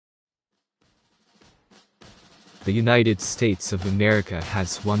The United States of America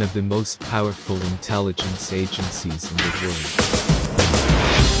has one of the most powerful intelligence agencies in the world.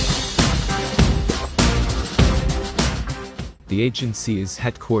 The agency is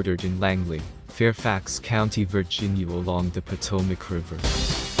headquartered in Langley, Fairfax County, Virginia, along the Potomac River.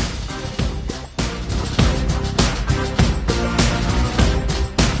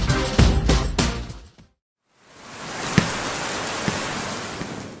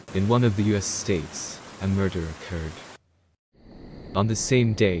 In one of the U.S. states, a murder occurred. On the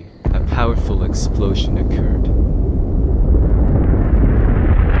same day, a powerful explosion occurred.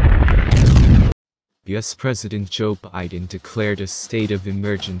 U.S. President Joe Biden declared a state of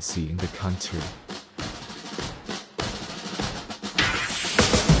emergency in the country.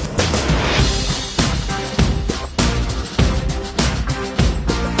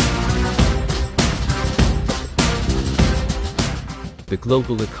 The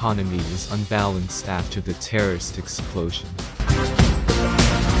global economy is unbalanced after the terrorist explosion.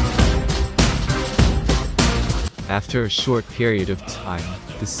 After a short period of time,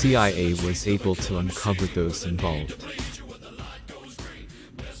 the CIA was able to uncover those involved.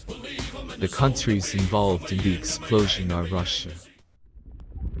 The countries involved in the explosion are Russia.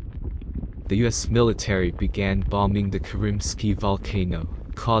 The US military began bombing the Kurymsky volcano,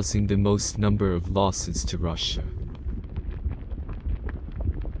 causing the most number of losses to Russia.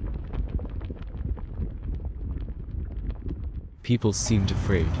 People seemed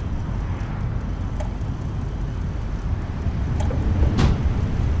afraid.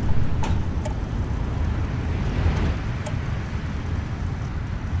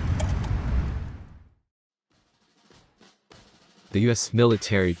 The US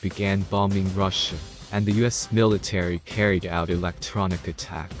military began bombing Russia, and the US military carried out electronic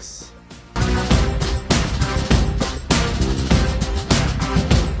attacks.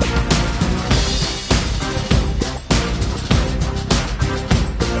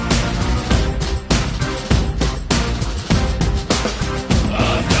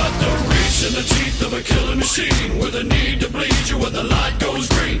 The teeth of a killing machine, with a need to bleed you when the light goes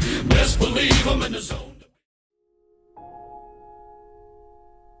green. Best believe I'm in the zone.